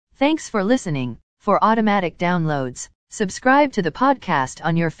Thanks for listening. For automatic downloads, subscribe to the podcast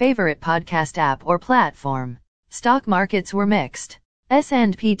on your favorite podcast app or platform. Stock markets were mixed.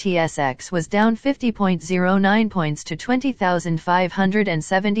 S&P TSX was down 50.09 points to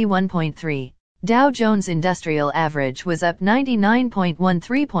 20,571.3. Dow Jones Industrial Average was up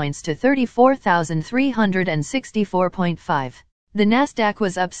 99.13 points to 34,364.5. The Nasdaq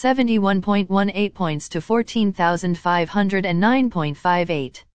was up 71.18 points to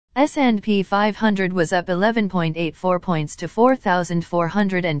 14,509.58. S&P 500 was up 11.84 points to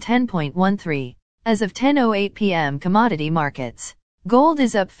 4,410.13. As of 10:08 p.m. commodity markets. Gold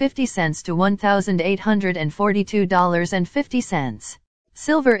is up 50 cents to $1,842.50.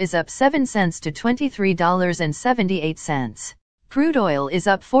 Silver is up 7 cents to $23.78. Crude oil is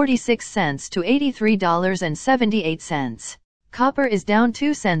up 46 cents to $83.78. Copper is down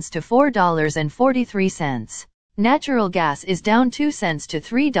 2 cents to $4.43. Natural gas is down 2 cents to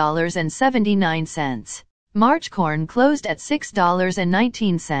 $3.79. March corn closed at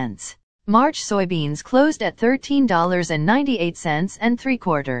 $6.19. March soybeans closed at $13.98 and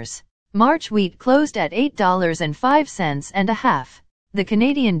 3/4. March wheat closed at $8.05 and a half. The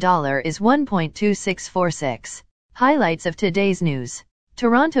Canadian dollar is 1.2646. Highlights of today's news.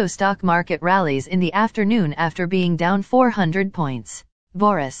 Toronto stock market rallies in the afternoon after being down 400 points.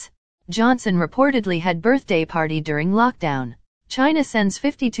 Boris Johnson reportedly had birthday party during lockdown. China sends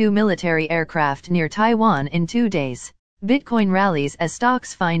 52 military aircraft near Taiwan in 2 days. Bitcoin rallies as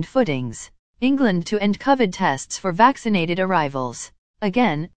stocks find footings. England to end COVID tests for vaccinated arrivals.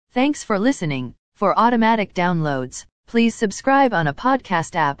 Again, thanks for listening. For automatic downloads, please subscribe on a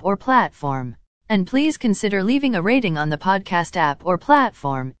podcast app or platform. And please consider leaving a rating on the podcast app or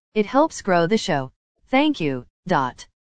platform. It helps grow the show. Thank you.